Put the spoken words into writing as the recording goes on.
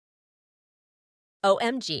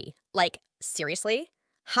OMG. Like, seriously?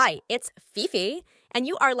 Hi, it's Fifi, and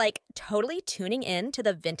you are totally tuning in to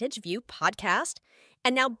the Vintage View podcast.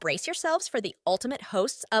 And now brace yourselves for the ultimate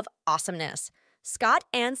hosts of awesomeness, Scott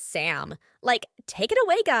and Sam. Take it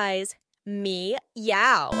away, guys.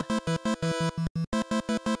 Meow.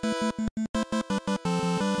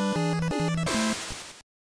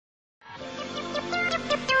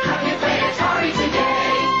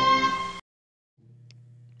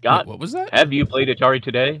 Scott, what was that? have you played Atari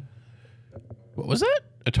today? What was that?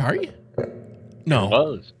 Atari? No, It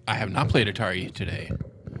was. I have not played Atari today.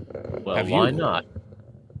 Well, Have why you? not?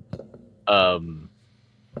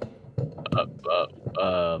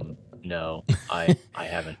 No, I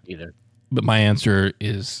haven't either. But my answer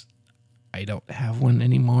is I don't have one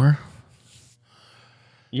anymore.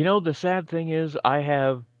 You know, the sad thing is I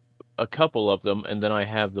have a couple of them, and then I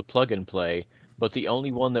have the plug and play, but the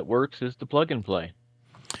only one that works is the plug and play.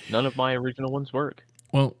 None of my original ones work.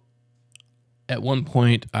 Well, at one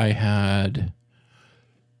point I had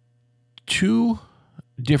two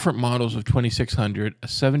different models of 2600, a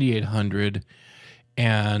 7800,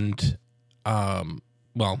 and I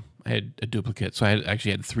had a duplicate, so I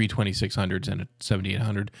actually had three 2600s and a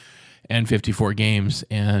 7800 and 54 games.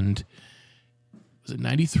 And was it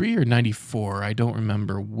 93 or 94? I don't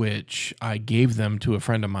remember which. I gave them to a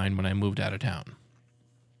friend of mine when I moved out of town.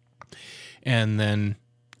 And then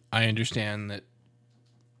I understand that,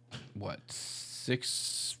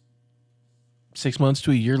 six months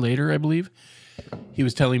to a year later, I believe, he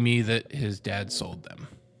was telling me that his dad sold them.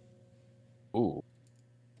 Ooh.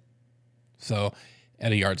 So,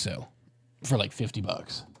 at a yard sale for like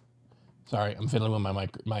 $50. Sorry, I'm fiddling with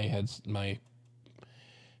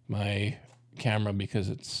my camera because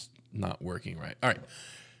it's not working right. All right.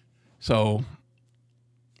 So,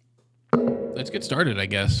 let's get started, I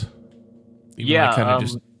guess. Even though I kind of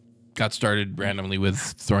just got started randomly with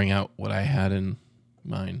throwing out what I had in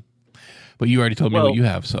mind. But you already told me what you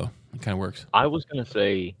have, so it kind of works. I was going to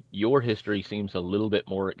say your history seems a little bit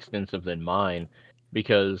more extensive than mine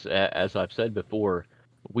because, as I've said before,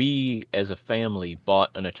 we as a family bought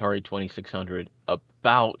an Atari 2600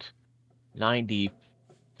 about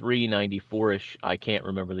 93, 94-ish. I can't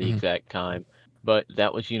remember the exact time, but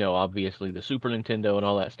that was, obviously the Super Nintendo and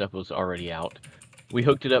all that stuff was already out. We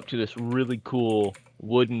hooked it up to this really cool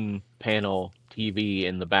wooden panel TV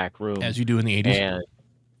in the back room. As you do in the 80s? And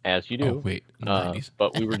as you do. Oh, wait, in the 90s.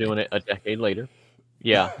 But we were doing it a decade later.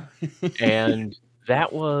 Yeah. And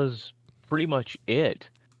that was pretty much it.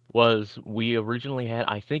 We originally had,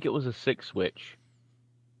 I think it was a 6-switch.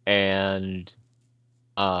 And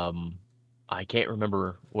I can't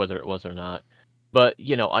remember whether it was or not. But,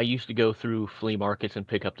 I used to go through flea markets and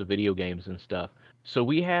pick up the video games and stuff. So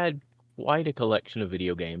we had quite a collection of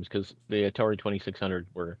video games because the Atari 2600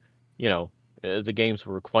 were, the games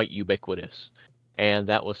were quite ubiquitous. And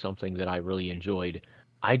that was something that I really enjoyed.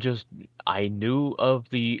 I knew of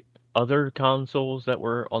the other consoles that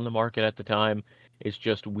were on the market at the time. It's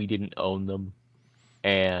just we didn't own them.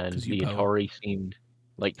 And the Atari seemed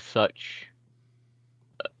like such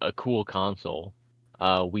a cool console.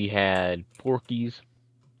 We had Porky's,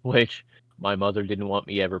 which my mother didn't want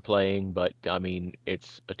me ever playing, but I mean,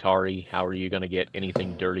 it's Atari. How are you going to get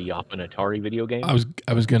anything dirty off an Atari video game? I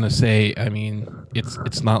was going to say, I mean,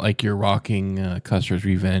 it's not like you're rocking Custer's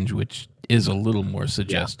Revenge, which is a little more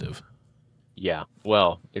suggestive. Yeah.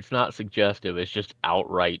 Well, it's not suggestive. It's just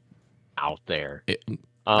outright out there.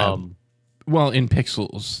 Well, in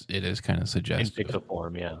pixels, it is kind of suggestive. In pixel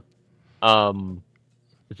form, yeah.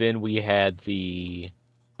 Then we had the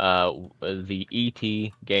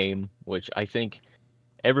E.T. game, which I think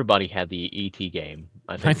everybody had the E.T. game.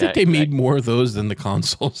 I think they made more of those than the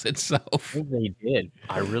consoles itself. I think they did.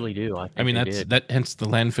 I really do. I mean, hence the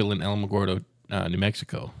landfill in Alamogordo, New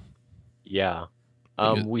Mexico. Yeah.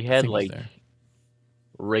 We had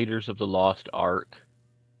Raiders of the Lost Ark.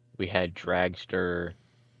 We had Dragster.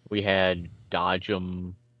 We had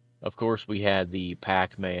Dodge'em. Of course, we had the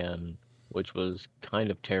Pac-Man, which was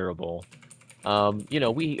kind of terrible.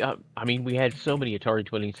 We had so many Atari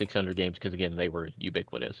 2600 games because, again, they were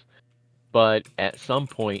ubiquitous. But at some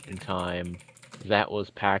point in time, that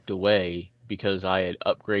was packed away because I had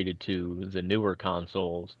upgraded to the newer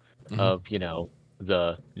consoles of,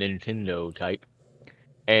 the Nintendo type.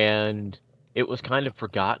 And it was kind of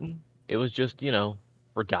forgotten. It was just,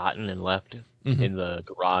 forgotten and left in the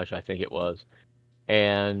garage, I think it was.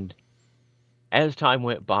 And as time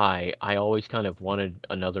went by, I always kind of wanted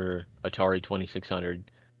another Atari 2600.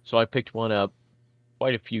 So I picked one up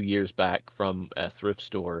quite a few years back from a thrift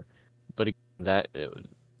store. But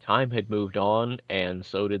time had moved on, and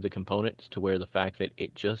so did the components, to where the fact that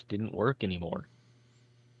it just didn't work anymore.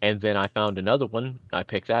 And then I found another one. I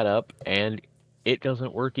picked that up, and it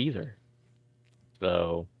doesn't work either.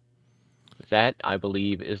 So that, I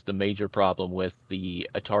believe, is the major problem with the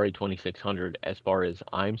Atari 2600 as far as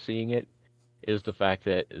I'm seeing it, is the fact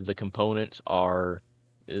that the components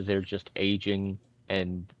they're just aging,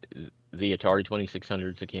 and the Atari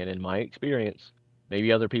 2600s, again, in my experience,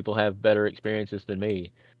 maybe other people have better experiences than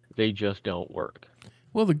me, they just don't work.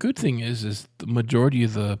 Well, the good thing is the majority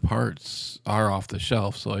of the parts are off the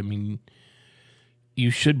shelf. So I mean,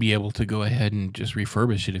 you should be able to go ahead and just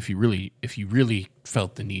refurbish it if you really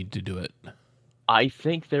felt the need to do it. I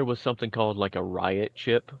think there was something called like a Riot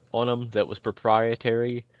chip on them that was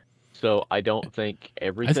proprietary. So I don't think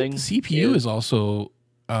everything. I think the CPU is also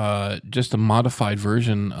just a modified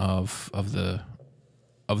version of the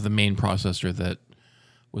main processor that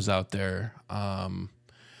was out there.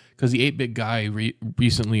 Because the 8-bit guy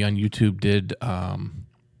recently on YouTube did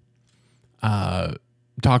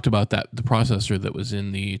talked about the processor that was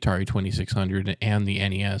in the Atari 2600 and the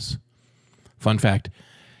NES. Fun fact,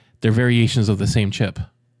 they're variations of the same chip,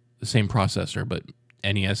 the same processor, but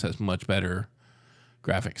NES has much better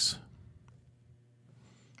graphics.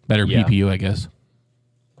 Better PPU, I guess.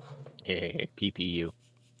 PPU.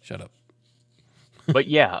 Shut up. But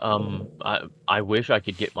yeah, I wish I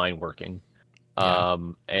could get mine working. Yeah.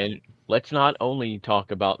 And let's not only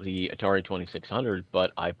talk about the Atari 2600,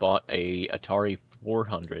 but I bought a Atari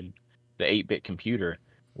 400, the 8-bit computer,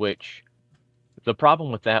 which the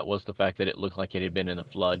problem with that was the fact that it looked like it had been in a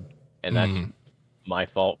flood, and that's my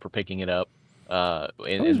fault for picking it up. I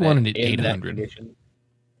always wanted it 800. Condition.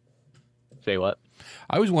 Say what?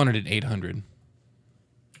 I always wanted it 800.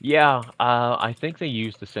 Yeah, I think they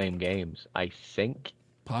use the same games. I think.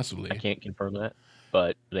 Possibly. I can't confirm that,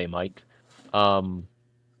 but they might.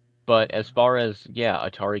 But as far as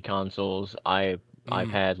Atari consoles, I've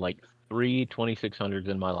had like 3 2600s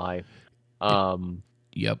in my life.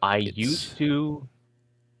 Yep. I used to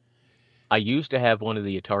have one of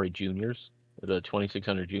the Atari Juniors, the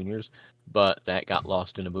 2600 Juniors, but that got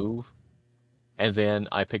lost in a move. And then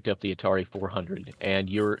I picked up the Atari 400. And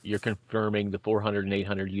you're confirming the 400 and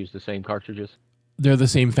 800 use the same cartridges? They're the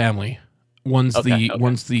same family. One's okay.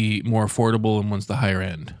 One's the more affordable and one's the higher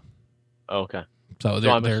end. Okay. So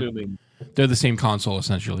I'm assuming they're the same console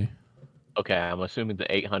essentially. Okay, I'm assuming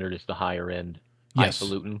the 800 is the higher end. Yes.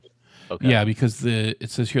 Highfalutin. Okay. Yeah, because it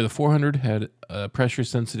says here the 400 had a pressure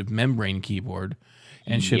sensitive membrane keyboard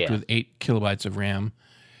and shipped with 8 kilobytes of RAM,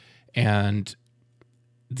 and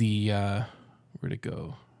the where'd it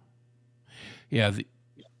go? Yeah,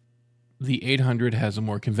 the 800 has a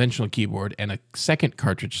more conventional keyboard and a second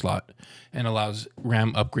cartridge slot and allows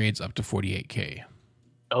RAM upgrades up to 48K.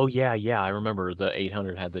 Oh, yeah, I remember the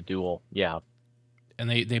 800 had the dual, And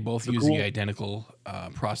they both use the identical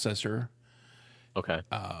processor. Okay.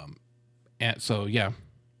 And so, yeah,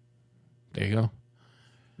 there you go.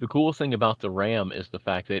 The cool thing about the RAM is the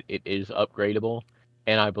fact that it is upgradable.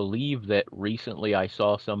 And I believe that recently I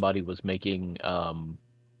saw somebody was making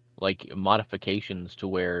like modifications to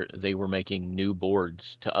where they were making new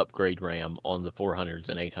boards to upgrade RAM on the 400s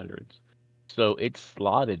and 800s. So it's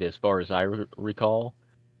slotted as far as I recall,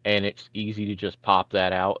 and it's easy to just pop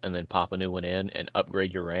that out and then pop a new one in and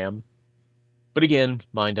upgrade your RAM. But again,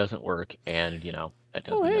 mine doesn't work, and that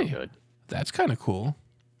doesn't no good. That's kind of cool.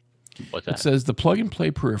 What's that? It says the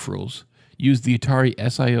plug-and-play peripherals use the Atari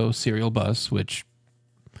SIO serial bus, which,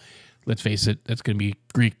 let's face it, that's going to be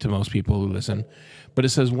Greek to most people who listen. But it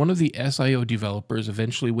says one of the SIO developers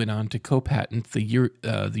eventually went on to co-patent the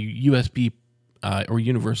USB or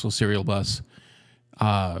Universal Serial Bus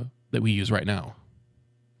that we use right now.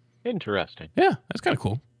 Interesting. Yeah, that's kind of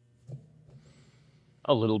cool.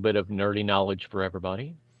 A little bit of nerdy knowledge for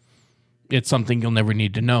everybody. It's something you'll never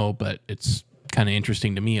need to know, but it's kind of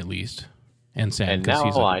interesting to me at least. And Sam, and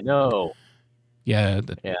now I know. Yeah.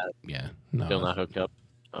 No, still not hooked up.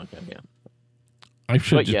 Okay, yeah. I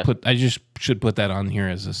just should put that on here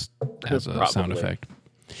as a sound effect.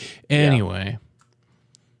 Anyway.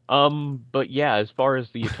 Yeah. But yeah, as far as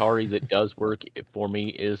the Atari that does work for me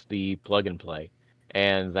is the plug and play,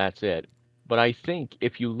 and that's it. But I think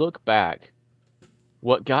if you look back,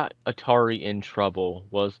 what got Atari in trouble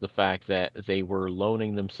was the fact that they were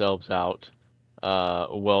loaning themselves out.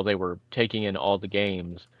 They were taking in all the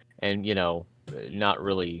games and, not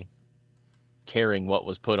really caring what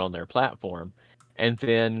was put on their platform. And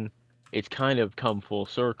then it's kind of come full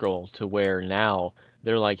circle to where now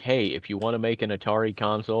they're like, hey, if you want to make an Atari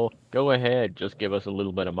console, go ahead, just give us a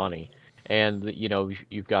little bit of money. And,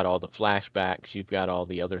 you've got all the flashbacks, you've got all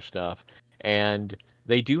the other stuff. And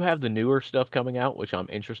they do have the newer stuff coming out, which I'm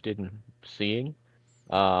interested in seeing.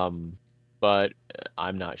 but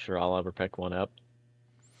I'm not sure I'll ever pick one up.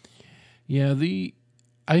 Yeah,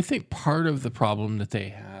 I think part of the problem that they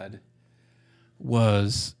had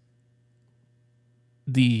was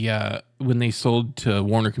when they sold to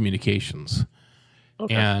Warner Communications.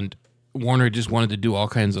 Okay. And Warner just wanted to do all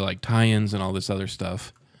kinds of like tie-ins and all this other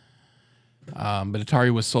stuff. But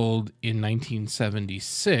Atari was sold in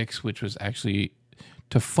 1976, which was actually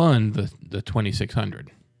to fund the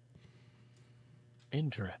 2600.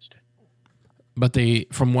 Interesting. But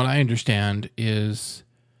from what I understand, is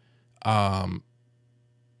the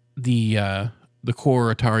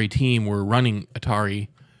core Atari team were running Atari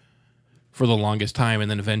for the longest time, and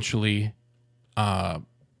then eventually, Warner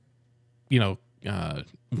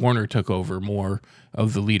took over more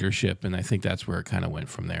of the leadership, and I think that's where it kind of went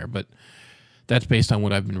from there. But that's based on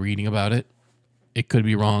what I've been reading about it. It could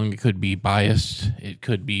be wrong. It could be biased. It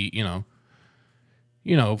could be,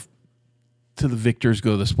 to the victors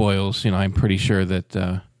go the spoils. I'm pretty sure that,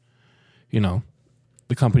 the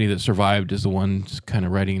company that survived is the one kind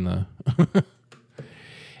of writing the.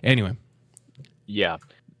 Anyway. Yeah.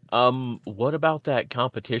 What about that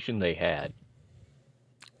competition they had?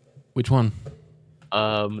 Which one?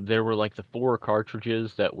 There were like the 4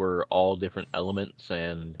 cartridges that were all different elements,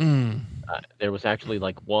 and there was actually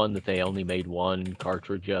like one that they only made one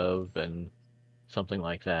cartridge of, and something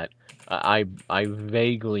like that. I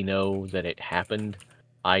vaguely know that it happened.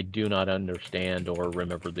 I do not understand or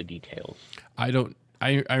remember the details. I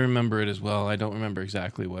remember it as well. I don't remember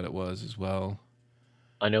exactly what it was as well.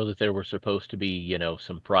 I know that there were supposed to be,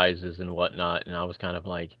 some prizes and whatnot, and I was kind of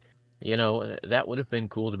like, that would have been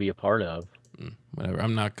cool to be a part of. Whatever.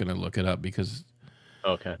 I'm not going to look it up because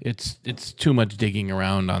okay, it's too much digging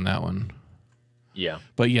around on that one. Yeah.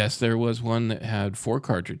 But yes, there was one that had 4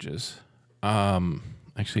 cartridges.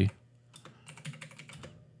 Actually,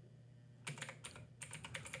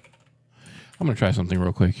 I'm going to try something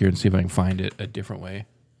real quick here and see if I can find it a different way.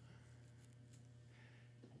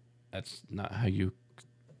 That's not how you...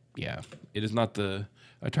 Yeah, it is not the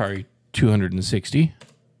Atari 260.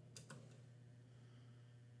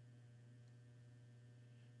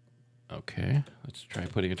 Okay, let's try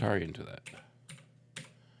putting Atari into that.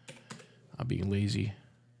 I'm being lazy.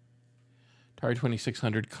 Atari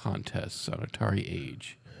 2600 contests on Atari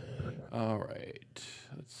Age. All right,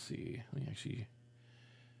 let's see. Let me actually...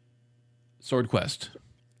 Sword Quest.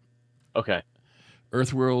 Okay.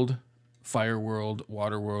 Earth World, Fire World,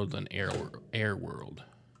 Water World, and Air World.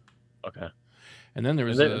 Okay. And then there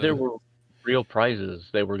was there were real prizes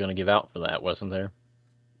they were going to give out for that, wasn't there?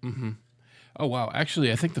 Mm-hmm. Oh, wow.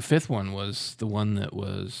 Actually, I think the 5th one was the one that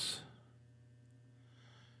was...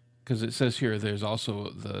 Because it says here there's also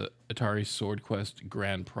the Atari Sword Quest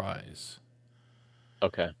Grand Prize.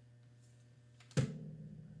 Okay.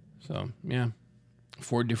 So, yeah.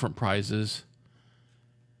 4 different prizes.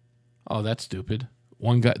 Oh, that's stupid.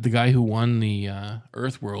 The guy who won the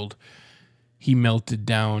Earth World, he melted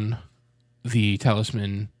down the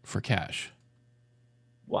talisman for cash.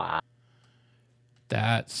 Wow.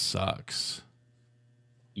 That sucks.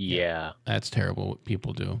 Yeah. That's terrible what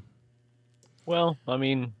people do. Well, I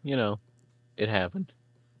mean, it happened.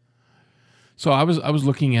 So I was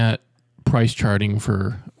looking at price charting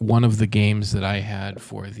for one of the games that I had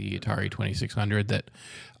for the Atari 2600 that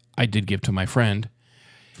I did give to my friend.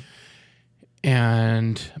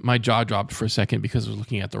 And my jaw dropped for a second because I was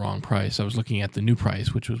looking at the wrong price. I was looking at the new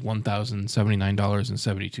price, which was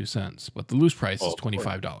 $1,079.72. But the loose price is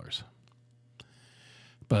 $25.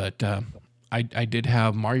 But I did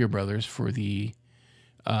have Mario Brothers for the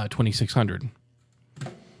 2600.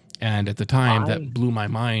 And at the time, that blew my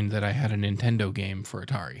mind that I had a Nintendo game for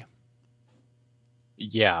Atari.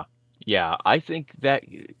 Yeah. Yeah. I think that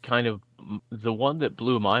kind of... The one that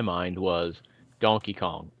blew my mind was Donkey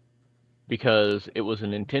Kong. Because it was a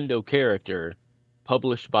Nintendo character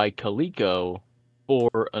published by Coleco for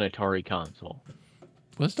an Atari console.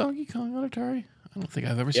 Was Donkey Kong on Atari? I don't think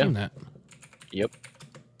I've ever seen that. Yep.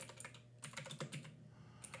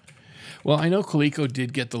 Well, I know Coleco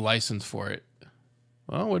did get the license for it.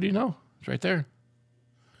 Well, what do you know? It's right there.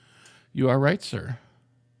 You are right, sir.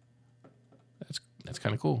 That's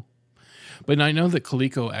kind of cool. But I know that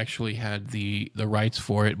Coleco actually had the rights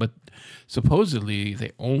for it, but supposedly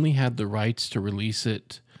they only had the rights to release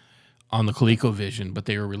it on the ColecoVision, but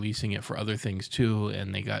they were releasing it for other things too,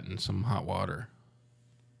 and they got in some hot water.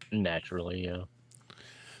 Naturally, yeah.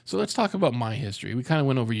 So let's talk about my history. We kind of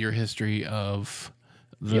went over your history of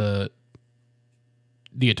the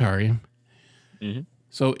Atari. Mm-hmm.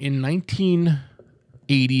 So in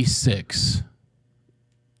 1986,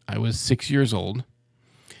 I was 6 years old.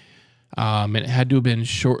 And it had to have been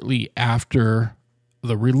shortly after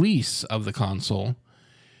the release of the console,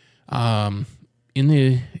 in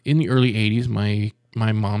the early 80s,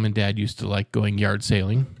 my mom and dad used to like going yard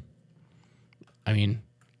sailing. I mean,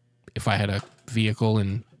 if I had a vehicle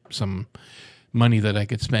and some money that I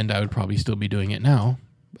could spend, I would probably still be doing it now,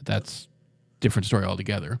 but that's a different story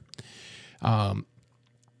altogether.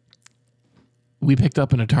 We picked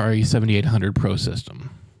up an Atari 7800 Pro system.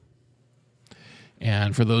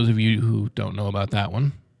 And for those of you who don't know about that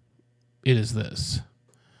one, it is this.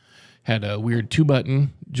 Had a weird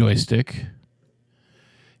 2-button joystick,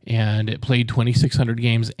 and it played 2600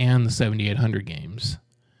 games and the 7800 games.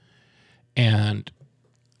 And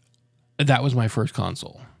that was my first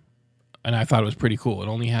console. And I thought it was pretty cool. It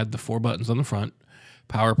only had the 4 buttons on the front,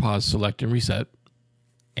 power, pause, select, and reset.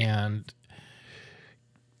 And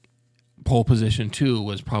Pole Position 2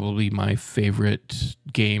 was probably my favorite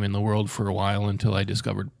game in the world for a while until I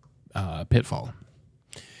discovered Pitfall.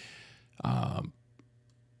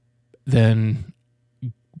 Then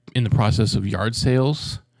in the process of yard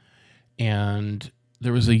sales, and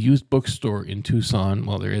there was a used bookstore in Tucson.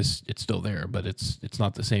 Well, it's still there, but it's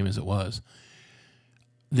not the same as it was.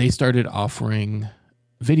 They started offering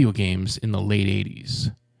video games in the late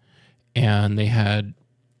 80s, and they had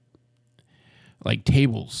like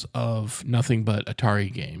tables of nothing but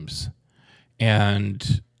Atari games.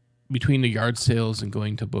 And between the yard sales and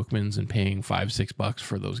going to Bookman's and paying $5-6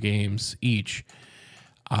 for those games each,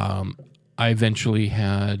 I eventually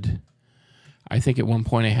had, I think at one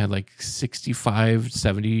point I had like 65,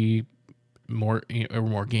 70 more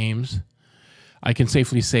games. I can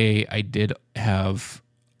safely say I did have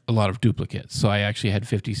a lot of duplicates. So I actually had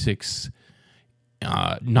 56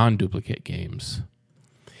 non-duplicate games.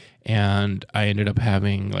 And I ended up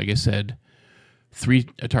having, like I said, 3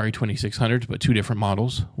 Atari 2600s, but 2 different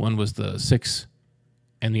models. One was the 6,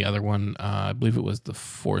 and the other one, I believe it was the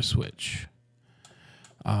 4 switch.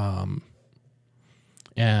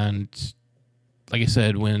 And like I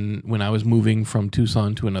said, when I was moving from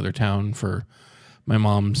Tucson to another town for my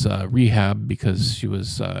mom's rehab because she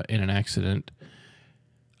was in an accident,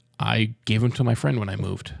 I gave them to my friend when I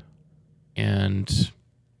moved. And,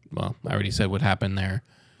 well, I already said what happened there.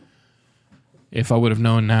 If I would have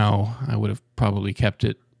known now, I would have probably kept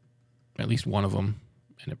it, at least one of them,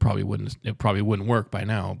 and it probably wouldn't work by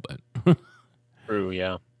now. But true,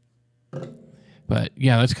 yeah. But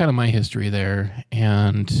yeah, that's kind of my history there.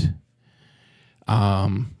 And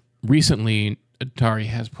recently, Atari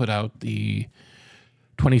has put out the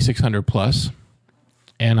 2600 Plus,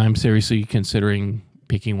 and I'm seriously considering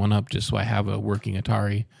picking one up just so I have a working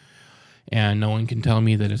Atari. And no one can tell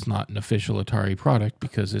me that it's not an official Atari product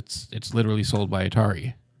because it's literally sold by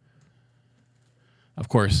Atari. Of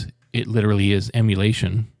course, it literally is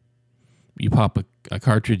emulation. You pop a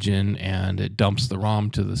cartridge in and it dumps the ROM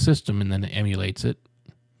to the system and then it emulates it.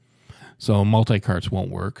 So multi-carts won't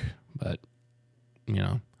work, but you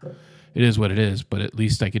know, it is what it is. But at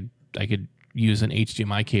least I could use an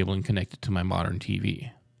HDMI cable and connect it to my modern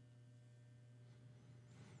TV.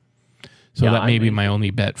 So yeah, that may be my only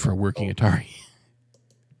bet for a working Atari.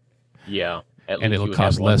 Yeah. And it'll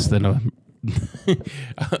cost less than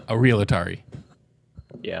a real Atari.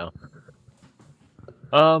 Yeah.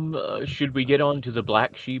 Should we get on to the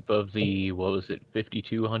black sheep of the, what was it,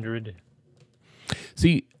 5200?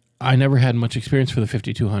 See, I never had much experience for the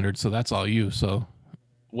 5200, so that's all you, so.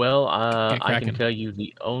 Well, I can tell you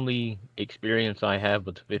the only experience I have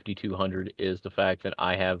with the 5200 is the fact that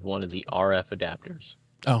I have one of the RF adapters.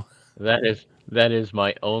 Oh. That is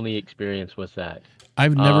my only experience with that.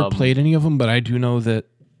 I've never played any of them, but I do know that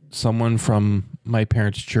someone from my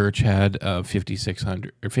parents' church had a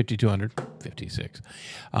 5600 or 5200, 56,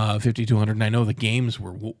 5200, and I know the games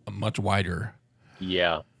were much wider.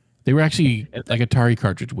 Yeah, they were actually like Atari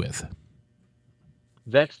cartridge width.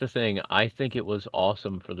 That's the thing. I think it was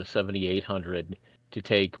awesome for the 7800 to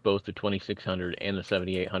take both the 2600 and the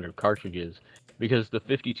 7800 cartridges, because the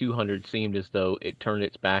 5200 seemed as though it turned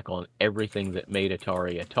its back on everything that made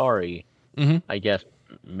Atari Atari. Mm-hmm. I guess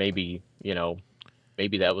maybe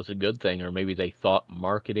that was a good thing, or maybe they thought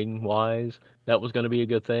marketing-wise that was going to be a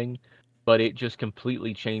good thing, but it just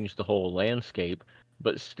completely changed the whole landscape.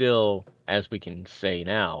 But still, as we can say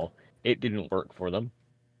now, it didn't work for them,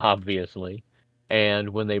 obviously. And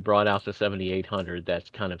when they brought out the 7800, that's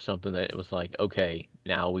kind of something that it was like, okay,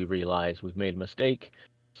 now we realize we've made a mistake,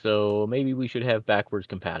 so maybe we should have backwards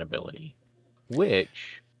compatibility.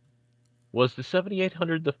 Which, was the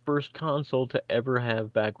 7800 the first console to ever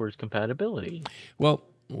have backwards compatibility? Well,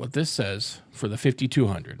 what this says for the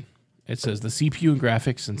 5200, it says the CPU and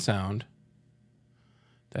graphics and sound,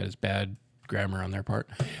 that is bad grammar on their part,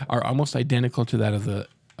 are almost identical to that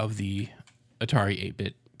of the Atari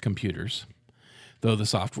 8-bit computers. Though the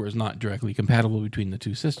software is not directly compatible between the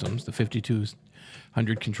two systems, the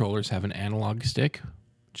 5200 controllers have an analog stick,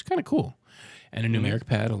 which is kind of cool, and a numeric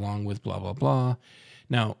pad along with blah, blah, blah.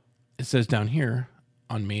 Now, it says down here,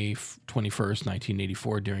 on May 21st,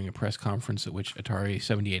 1984, during a press conference at which Atari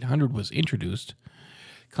 7800 was introduced,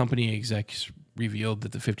 company execs revealed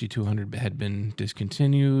that the 5200 had been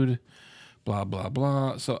discontinued, blah, blah,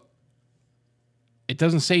 blah. So it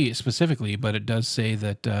doesn't say specifically, but it does say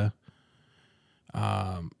that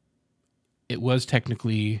it was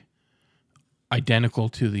technically identical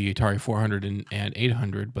to the Atari 400 and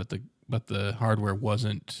 800, but the hardware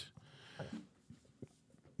wasn't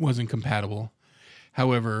compatible.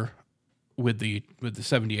 However, with the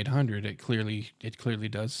 7800, it clearly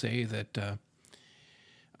does say that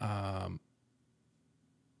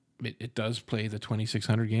it does play the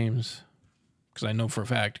 2600 games, because I know for a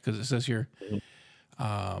fact, because it says here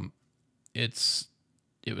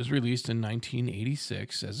it was released in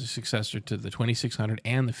 1986 as a successor to the 2600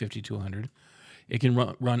 and the 5200. It can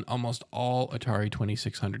run almost all Atari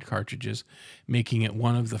 2600 cartridges, making it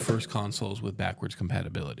one of the first consoles with backwards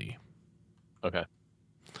compatibility. Okay.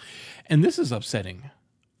 And this is upsetting.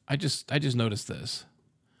 I just noticed this.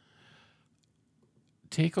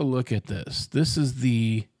 Take a look at this. This is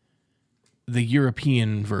the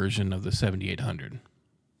European version of the 7800.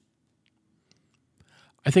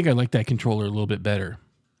 I think I like that controller a little bit better.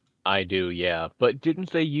 I do, yeah. But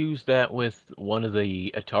didn't they use that with one of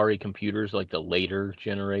the Atari computers, like the later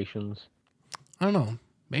generations? I don't know.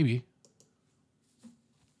 Maybe.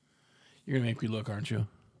 You're going to make me look, aren't you?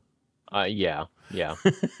 Yeah.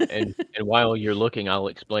 And while you're looking, I'll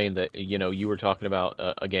explain that, you were talking about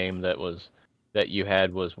a game that you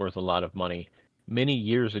had was worth a lot of money. Many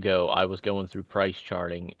years ago, I was going through price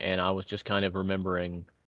charting, and I was just kind of remembering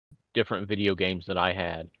different video games that I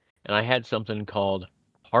had. And I had something called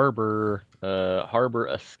Harbor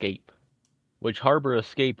Escape, which Harbor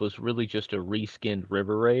Escape was really just a reskinned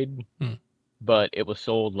River Raid, but it was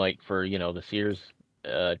sold like for, the Sears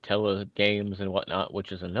tele games and whatnot,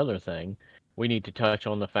 which is another thing. We need to touch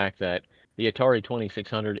on the fact that the Atari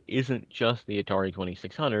 2600 isn't just the Atari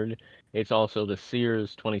 2600, it's also the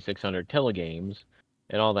Sears 2600 telegames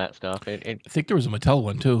and all that stuff. And I think there was a Mattel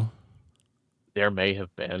one too. There may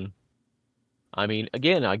have been. I mean,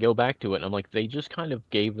 again, I go back to it, and I'm like, they just kind of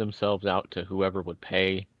gave themselves out to whoever would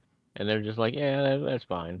pay, and they're just like, yeah, that's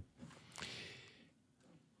fine.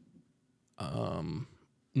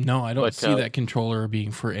 No, I don't see that controller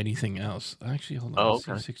being for anything else. Actually, hold on. Oh,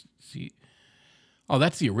 okay. Oh,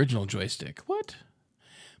 that's the original joystick. What?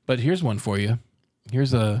 But here's one for you.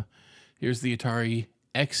 Here's the Atari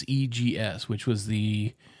XEGS, which was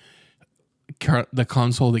the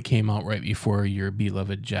console that came out right before your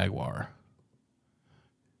beloved Jaguar.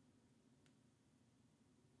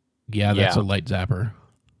 Yeah, that's a light zapper.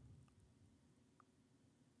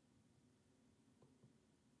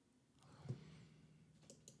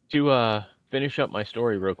 To finish up my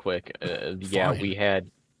story real quick, we had,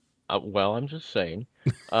 I'm just saying,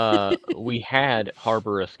 we had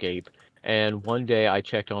Harbor Escape, and one day I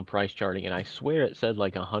checked on price charting, and I swear it said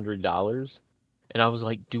like $100, and I was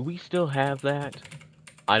like, do we still have that?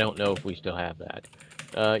 I don't know if we still have that.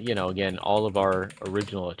 Again, all of our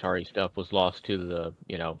original Atari stuff was lost to the,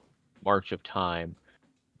 march of time.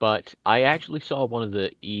 But I actually saw one of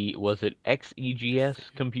the was it XEGS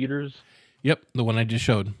computers? Yep, the one I just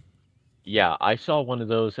showed. Yeah, I saw one of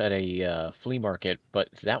those at a flea market, but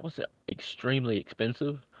that was extremely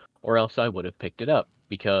expensive, or else I would have picked it up,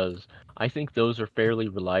 because I think those are fairly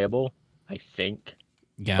reliable. I think.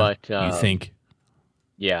 Yeah, but you think?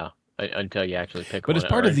 Yeah, until you actually pick one. But it's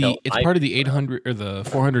part of the 800 or the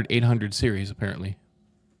 400 800 series apparently.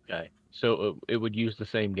 Okay, so it would use the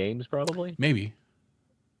same games probably. Maybe.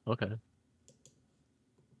 Okay.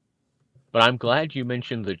 But I'm glad you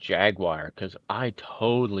mentioned the Jaguar, because I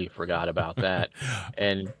totally forgot about that.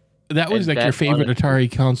 And that was like your favorite Atari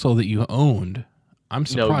console that you owned. I'm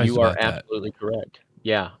surprised. No, you are that. Absolutely correct.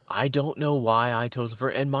 Yeah, I don't know why I totally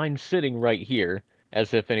forgot. And mine's sitting right here,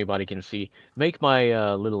 as if anybody can see. Make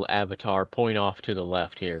my little avatar point off to the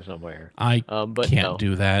left here somewhere. I can't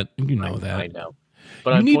do that. You know that. I know.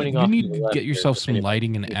 But I'm pointing off. You need to get yourself some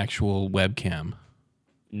lighting and actual webcam.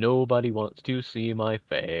 Nobody wants to see my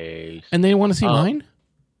face. And they want to see mine?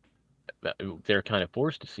 They're kind of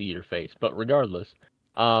forced to see your face. But regardless,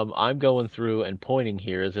 I'm going through and pointing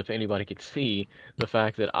here as if anybody could see the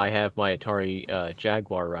fact that I have my Atari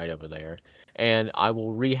Jaguar right over there. And I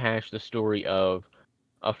will rehash the story of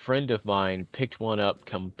a friend of mine picked one up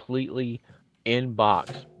completely in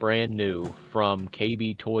box, brand new, from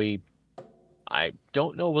KB Toy. I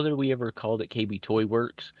don't know whether we ever called it KB Toy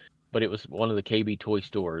Works, but it was one of the KB toy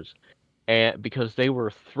stores. And because they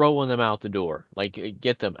were throwing them out the door, like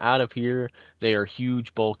get them out of here. They are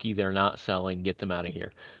huge, bulky. They're not selling. Get them out of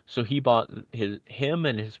here. So he bought him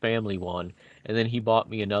and his family one, and then he bought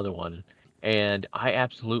me another one, and I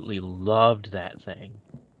absolutely loved that thing.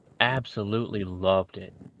 Absolutely loved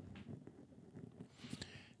it.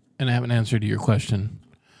 And I haven't answered your question.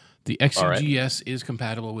 The XCGS right. is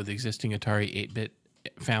compatible with existing Atari 8-bit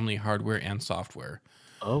family hardware and software.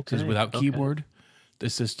 Okay. Because without keyboard,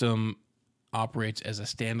 the system operates as a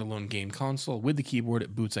standalone game console. With the keyboard,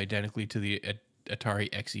 it boots identically to the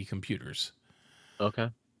Atari XE computers.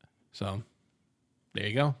 Okay. So, there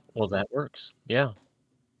you go. Well, that works. Yeah.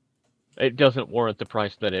 It doesn't warrant the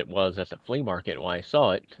price that it was at the flea market when I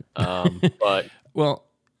saw it. But well,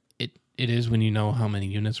 it is when you know how many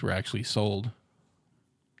units were actually sold.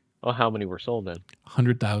 Well, how many were sold then?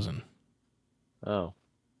 100,000. Oh.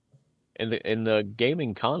 In the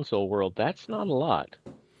gaming console world, that's not a lot.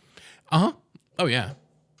 Uh-huh. Oh, yeah.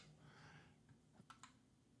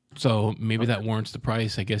 So maybe that warrants the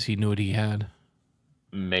price. I guess he knew what he had.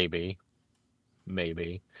 Maybe.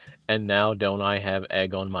 And now don't I have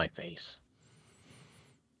egg on my face?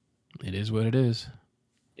 It is what it is.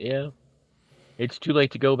 Yeah. It's too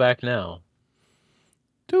late to go back now.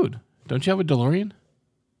 Dude, don't you have a DeLorean?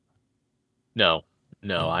 No.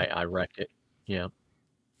 I wrecked it. Yeah.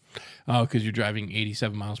 Oh, because you're driving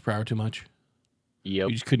 87 miles per hour too much? Yep.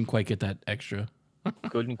 You just couldn't quite get that extra.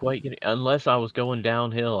 Couldn't quite get it. Unless I was going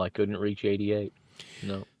downhill, I couldn't reach 88.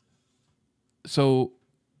 No. So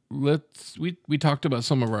we talked about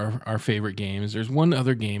some of our favorite games. There's one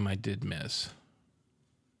other game I did miss.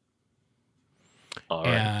 All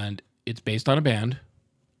right. And it's based on a band.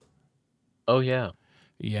 Oh yeah.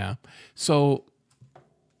 Yeah. So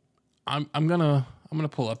I'm gonna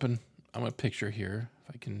pull up and I'm gonna picture here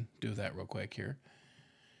if I can do that real quick here.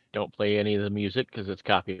 Don't play any of the music because it's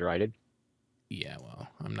copyrighted. Yeah, well,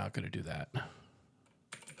 I'm not gonna do that.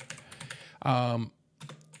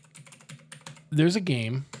 There's a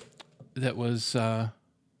game that was on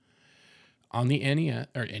the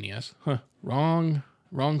NES. Huh, wrong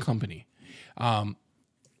company. Wrong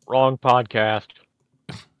podcast.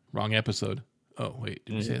 Wrong episode. Oh wait,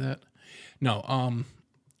 did we say that? No.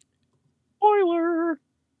 Spoiler.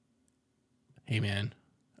 Hey man,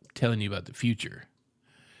 I'm telling you about the future.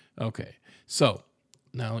 Okay, so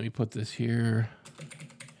now let me put this here.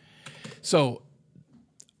 So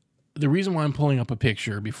the reason why I'm pulling up a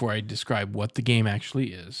picture before I describe what the game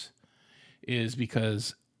actually is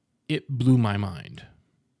because it blew my mind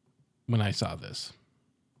when I saw this.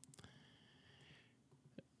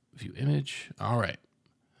 View image. All right.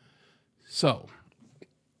 So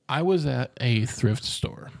I was at a thrift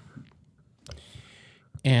store,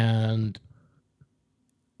 and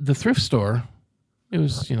the thrift store, it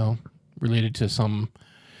was, related to some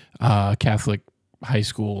Catholic high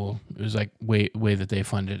school. It was like way that they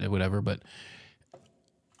funded it, whatever. But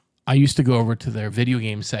I used to go over to their video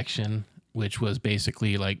game section, which was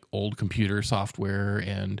basically like old computer software,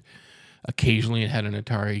 and occasionally it had an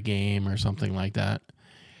Atari game or something like that.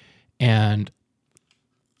 And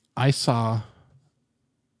I saw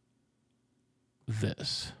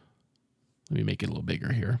this. Let me make it a little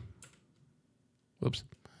bigger here. Whoops.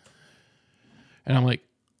 And I'm like,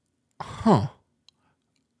 huh.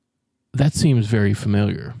 That seems very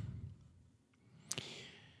familiar.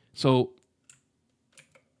 So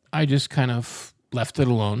I just kind of left it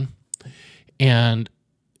alone. And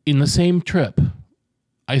in the same trip,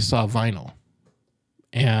 I saw vinyl.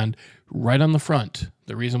 And right on the front,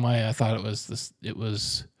 the reason why I thought it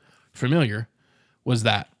was familiar was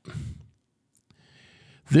that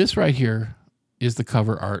this right here is the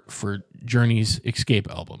cover art for Journey's Escape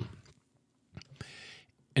album.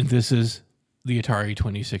 And this is the Atari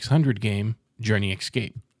 2600 game, Journey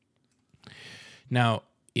Escape. Now,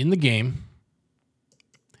 in the game,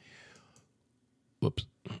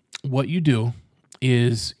 what you do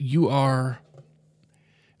is you are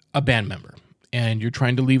a band member, and you're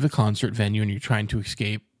trying to leave a concert venue, and you're trying to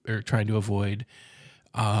escape or trying to avoid,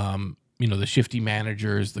 the shifty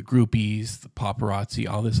managers, the groupies, the paparazzi,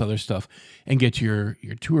 all this other stuff, and get your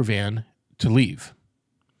tour van to leave.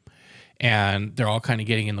 And they're all kind of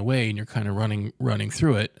getting in the way, and you're kind of running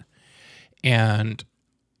through it. And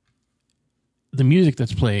the music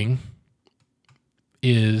that's playing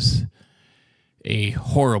is a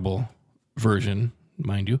horrible version,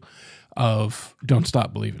 mind you, of Don't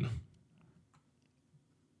Stop Believin'.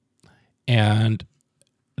 And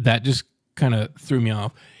that just kind of threw me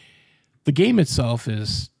off. The game itself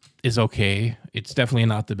is okay. It's definitely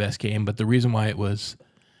not the best game, but the reason why it was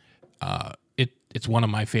it's one of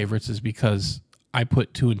my favorites is because I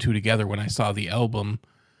put 2 and 2 together when I saw the album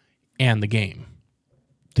and the game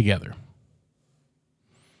together.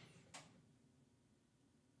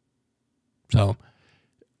 So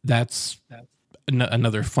that's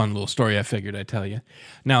another fun little story I figured I'd tell you.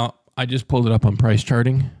 Now, I just pulled it up on price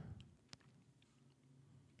charting.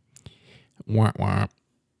 Wah, wah.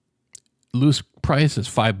 Loose price is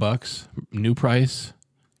 $5. New price,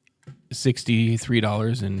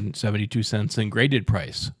 $63.72. And graded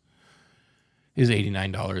price is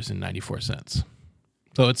 $89.94.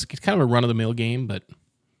 So it's kind of a run-of-the-mill game, but,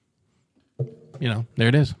 there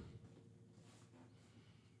it is.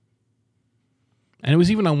 And it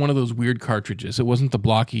was even on one of those weird cartridges. It wasn't the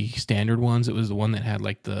blocky standard ones. It was the one that had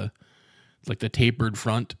like the tapered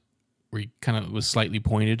front where you kind of was slightly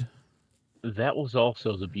pointed. That was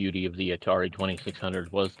also the beauty of the Atari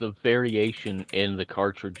 2600 was the variation in the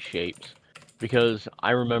cartridge shapes. Because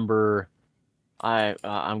I remember,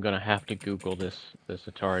 I'm gonna have to Google this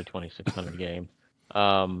Atari 2600 game.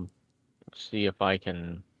 See if I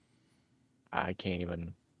can't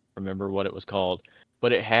even remember what it was called,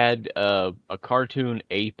 but it had a cartoon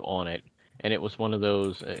ape on it, and it was one of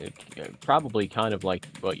those, probably kind of like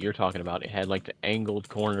what you're talking about. It had like the angled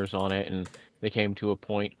corners on it, and they came to a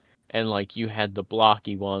point, and like you had the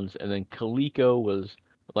blocky ones, and then Coleco was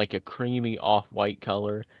like a creamy off-white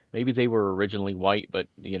color. Maybe they were originally white, but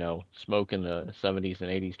smoke in the 70s and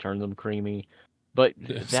 80s turned them creamy. But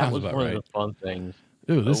that was one of the fun things.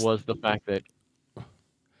 Was the fact that...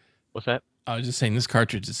 What's that? I was just saying this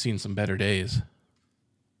cartridge has seen some better days.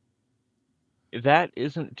 That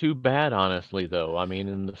isn't too bad, honestly, though. I mean,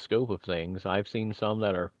 in the scope of things, I've seen some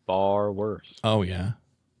that are far worse. Oh, yeah.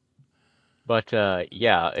 But,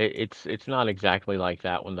 yeah, it's not exactly like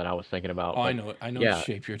that one that I was thinking about. Oh, but, I know the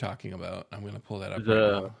shape you're talking about. I'm going to pull that up right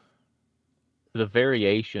now. The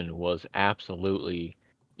variation was absolutely,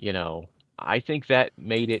 I think that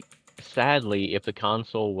made it, sadly, if the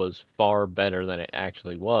console was far better than it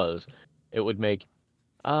actually was, it would make,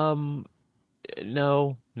 no, not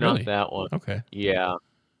Really? that one. Okay. Yeah.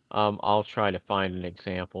 I'll try to find an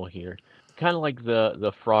example here. Kind of like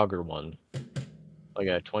the Frogger one, like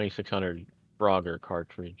a 2600 Frogger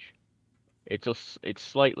cartridge. It's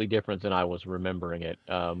slightly different than I was remembering it.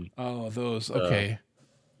 Oh, those. Okay.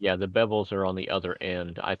 Yeah, the bevels are on the other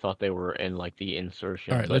end. I thought they were in like the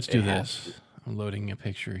insertion. All right, let's do this. I'm loading a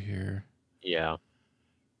picture here. Yeah.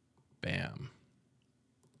 Bam.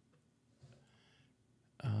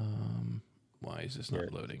 Why is this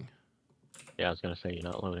not loading? Yeah, I was going to say you're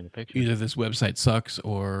not loading a picture. Either this website sucks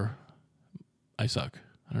or I suck.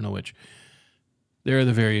 I don't know which. There are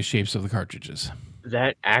the various shapes of the cartridges.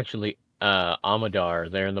 That actually, Amadar,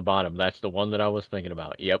 there in the bottom. That's the one that I was thinking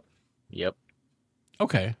about. Yep.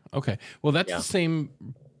 Okay. Well, that's the same,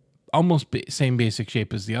 almost same basic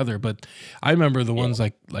shape as the other, but I remember the ones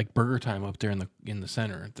like Burger Time up there in the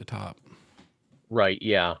center at the top. Right.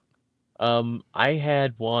 Yeah. I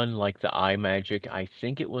had one like the iMagic. I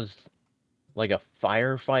think it was like a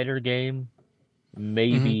firefighter game.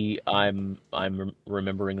 Maybe I'm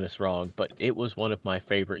remembering this wrong, but it was one of my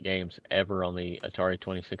favorite games ever on the Atari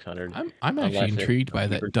 2600. I'm actually intrigued by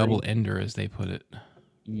that double ender, as they put it.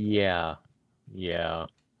 Yeah. I've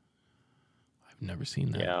never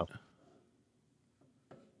seen that. Yeah.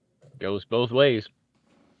 Goes both ways.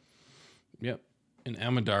 Yep. And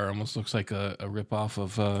Amadar almost looks like a ripoff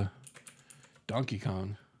of Donkey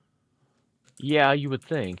Kong. Yeah, you would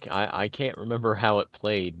think. I can't remember how it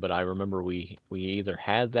played, but I remember we either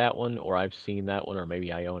had that one or I've seen that one, or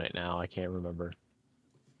maybe I own it now. I can't remember.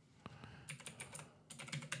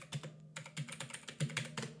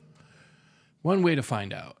 One way to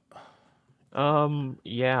find out.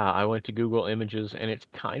 Yeah, I went to Google Images and it's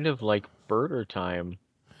kind of like Burger Time.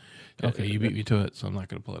 Okay, you beat me to it, so I'm not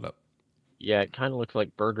going to pull it up. Yeah, it kind of looks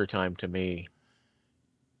like Burger Time to me.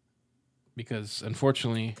 Because,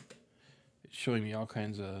 unfortunately, it's showing me all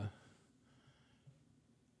kinds of...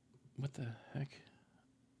 What the heck?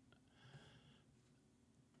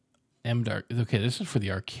 M-Dark. Okay, this is for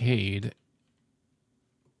the arcade.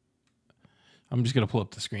 I'm just going to pull up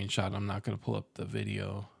the screenshot. I'm not going to pull up the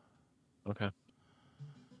video. Okay.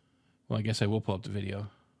 Well, I guess I will pull up the video.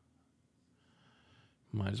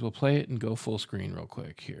 Might as well play it and go full screen real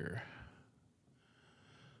quick here.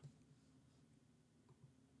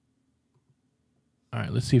 All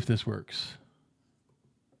right, let's see if this works.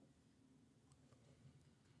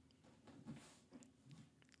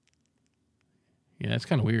 Yeah, that's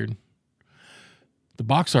kind of weird. The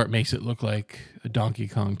box art makes it look like a Donkey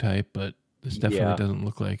Kong type, but this definitely doesn't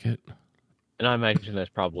look like it. And I imagine that's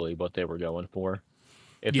probably what they were going for.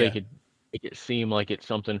 If make it seem like it's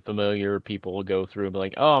something familiar. People will go through and be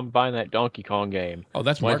like, "Oh, I'm buying that Donkey Kong game." Oh,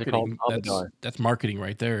 that's Why is it called marketing. Commodore? That's marketing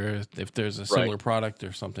right there. If there's a Right. similar product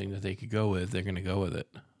or something that they could go with, they're going to go with it.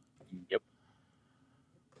 Yep.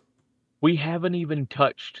 We haven't even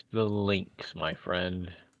touched the links, my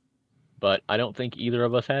friend. But I don't think either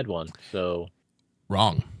of us had one. So,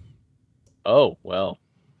 Wrong. oh, well,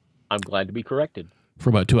 I'm glad to be corrected.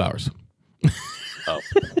 For about 2 hours. Oh.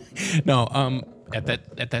 No, at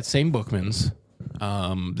that same Bookman's,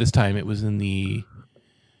 this time it was in the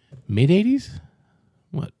mid 80s.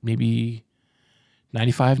 What, maybe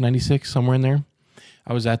 95, 96, somewhere in there.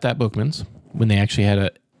 I was at that Bookman's when they actually had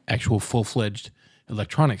a actual full-fledged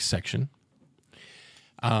electronics section.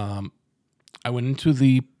 I went into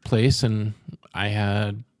the place and I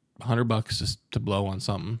had $100 just to blow on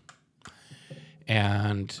something,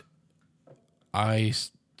 and I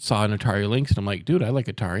saw an Atari Lynx, and I'm like, dude, I like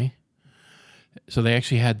Atari. So they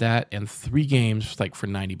actually had that and 3 games like for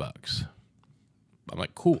 $90. I'm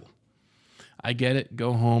like, cool. I get it.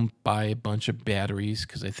 Go home, buy a bunch of batteries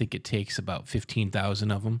because I think it takes about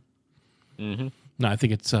 15,000 of them. Mm-hmm. No, I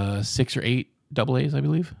think it's 6 or 8 AA's, I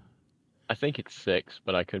believe. I think it's 6,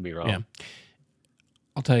 but I could be wrong. Yeah.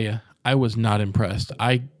 I'll tell you, I was not impressed.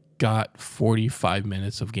 I got 45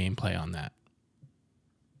 minutes of gameplay on that.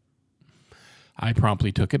 I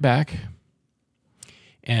promptly took it back.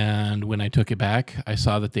 And when I took it back, I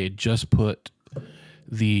saw that they had just put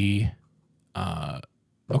the...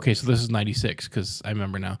 okay, so this is 96, because I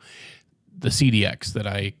remember now. The CDX that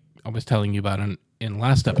I was telling you about in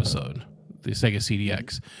last episode. The Sega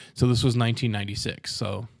CDX. So this was 1996.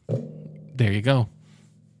 So there you go.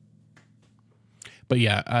 But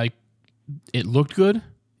yeah, it looked good.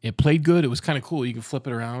 It played good. It was kind of cool. You could flip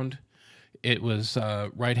it around. It was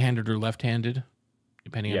right-handed or left-handed,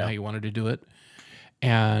 depending on how you wanted to do it.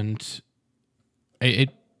 And the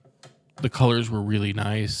colors were really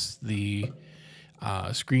nice. The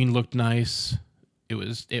screen looked nice.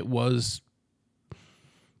 It was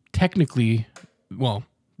technically, well,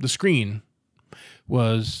 the screen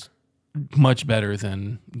was much better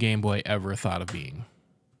than Game Boy ever thought of being.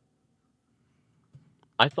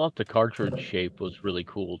 I thought the cartridge shape was really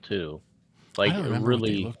cool too. Like, I don't remember what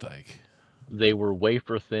they looked like. They were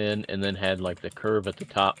wafer thin and then had like the curve at the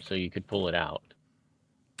top so you could pull it out.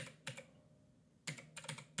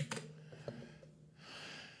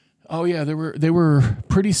 Oh yeah, they were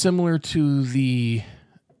pretty similar to the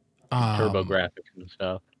TurboGrafx and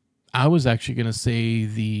stuff. I was actually gonna say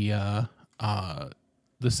the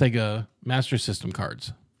Sega Master System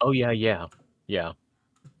cards. Oh yeah.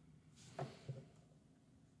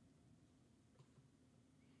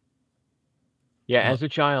 Yeah, as a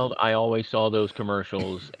child, I always saw those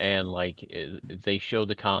commercials, and like they showed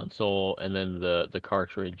the console and then the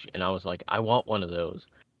cartridge, and I was like, I want one of those,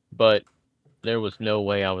 but there was no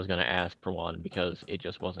way I was going to ask for one because it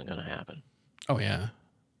just wasn't going to happen. Oh yeah,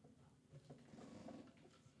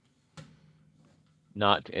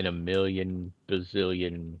 not in a million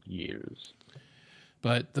bazillion years.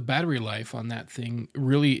 But the battery life on that thing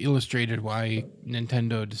really illustrated why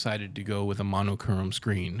Nintendo decided to go with a monochrome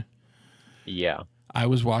screen. Yeah. I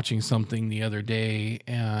was watching something the other day,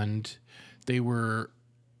 and they were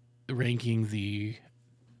ranking the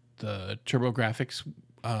TurboGrafx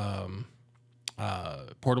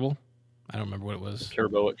portable. I don't remember what it was.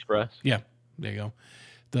 Turbo Express. Yeah, there you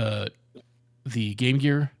go. The Game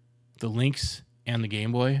Gear, the Lynx, and the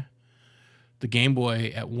Game Boy. The Game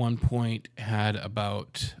Boy at one point had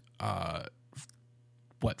about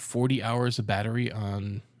 40 hours of battery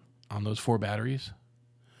on those 4 batteries.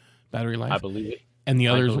 Battery life. I believe it. And the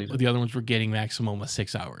other ones were getting maximum of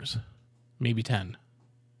 6 hours, maybe 10.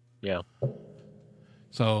 Yeah.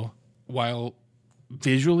 So while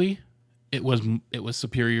visually it was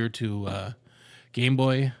superior to Game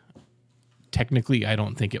Boy, technically I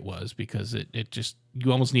don't think it was, because it just, you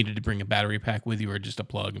almost needed to bring a battery pack with you or just a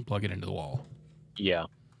plug and plug it into the wall. Yeah.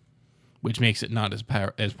 Which makes it not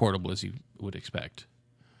as portable as you would expect.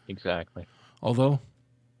 Exactly. Although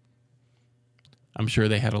I'm sure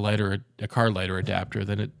they had a car lighter adapter,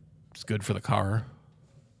 then it's good for the car.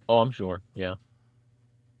 Oh, I'm sure. Yeah.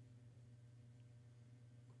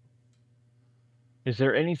 Is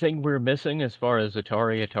there anything we're missing as far as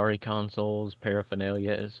Atari consoles,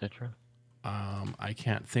 paraphernalia, etc.? I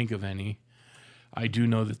can't think of any. I do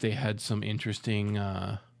know that they had some interesting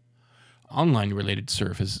online related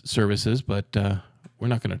services, but we're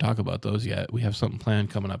not going to talk about those yet. We have something planned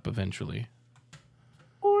coming up eventually.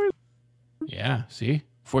 Yeah, see?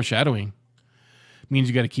 Foreshadowing. Means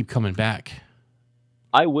you got to keep coming back.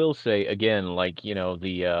 I will say again, like, you know,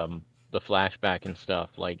 the flashback and stuff,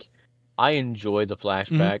 like, I enjoy the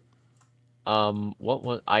flashback, What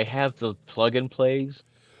was I have the plug and plays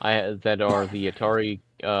that are the Atari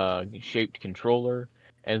shaped controller,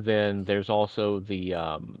 and then there's also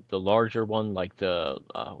the larger one, like the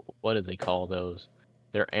what do they call those?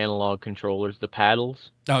 They're analog controllers, the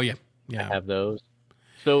paddles. Oh yeah, I yeah. have those.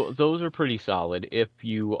 So those are pretty solid if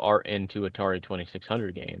you are into Atari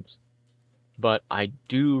 2600 games. But I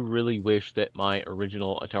do really wish that my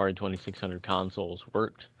original Atari 2600 consoles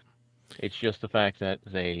worked. It's just the fact that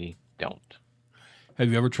they don't.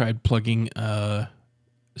 Have you ever tried plugging a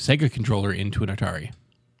Sega controller into an Atari?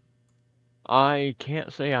 I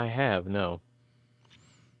can't say I have, no.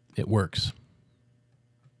 It works.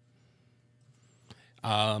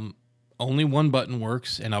 Only one button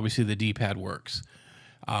works, and obviously the D-pad works.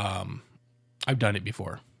 I've done it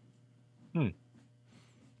before.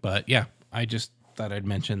 But yeah, I just thought I'd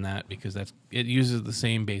mention that because it uses the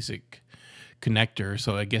same basic connector,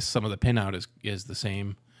 so I guess some of the pinout is the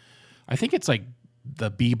same. I think it's like the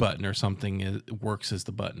B button or something works as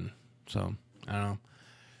the button. So I don't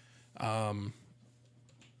know.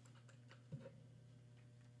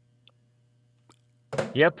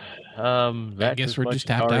 Yep. I guess we're just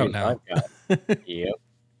tapped out now. Yep.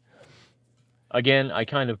 Again, I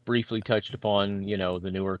kind of briefly touched upon,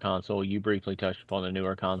 the newer console. You briefly touched upon the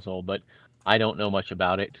newer console, but I don't know much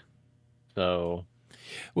about it. So,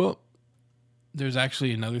 well, there's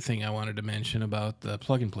actually another thing I wanted to mention about the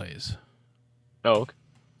plug and plays. Oh,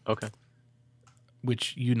 okay.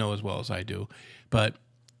 Which you know as well as I do. But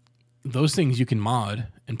those things you can mod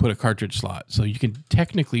and put a cartridge slot. So you can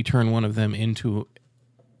technically turn one of them into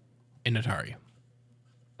an Atari.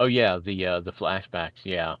 Oh yeah, the flashbacks,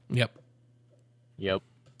 yeah. Yep.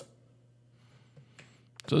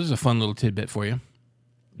 So this is a fun little tidbit for you.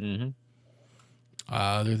 Mm-hmm.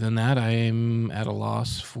 Other than that, I'm at a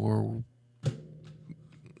loss for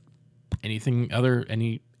anything other.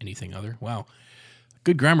 Wow,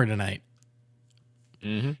 good grammar tonight.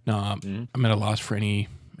 Mm-hmm. No, I'm at a loss for any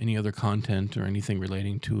other content or anything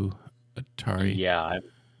relating to Atari. Yeah,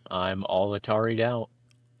 I'm all Atari'd out.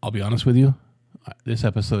 I'll be honest with you. This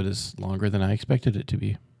episode is longer than I expected it to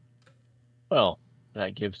be. Well,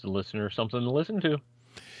 that gives the listener something to listen to.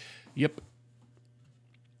 Yep.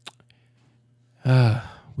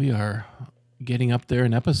 We are getting up there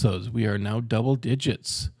in episodes. We are now double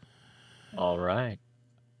digits. All right.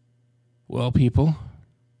 Well, people,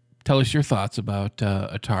 tell us your thoughts about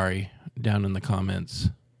Atari down in the comments.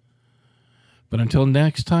 But until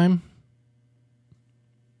next time,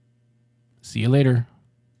 see you later.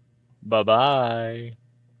 Bye-bye.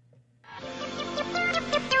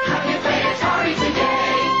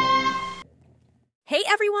 Hey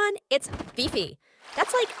everyone, it's Fifi.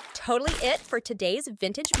 That's like totally it for today's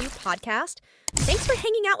Vintage View podcast. Thanks for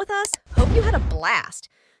hanging out with us. Hope you had a blast.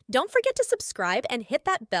 Don't forget to subscribe and hit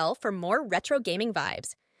that bell for more retro gaming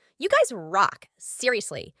vibes. You guys rock.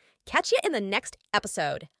 Seriously. Catch you in the next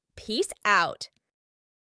episode. Peace out.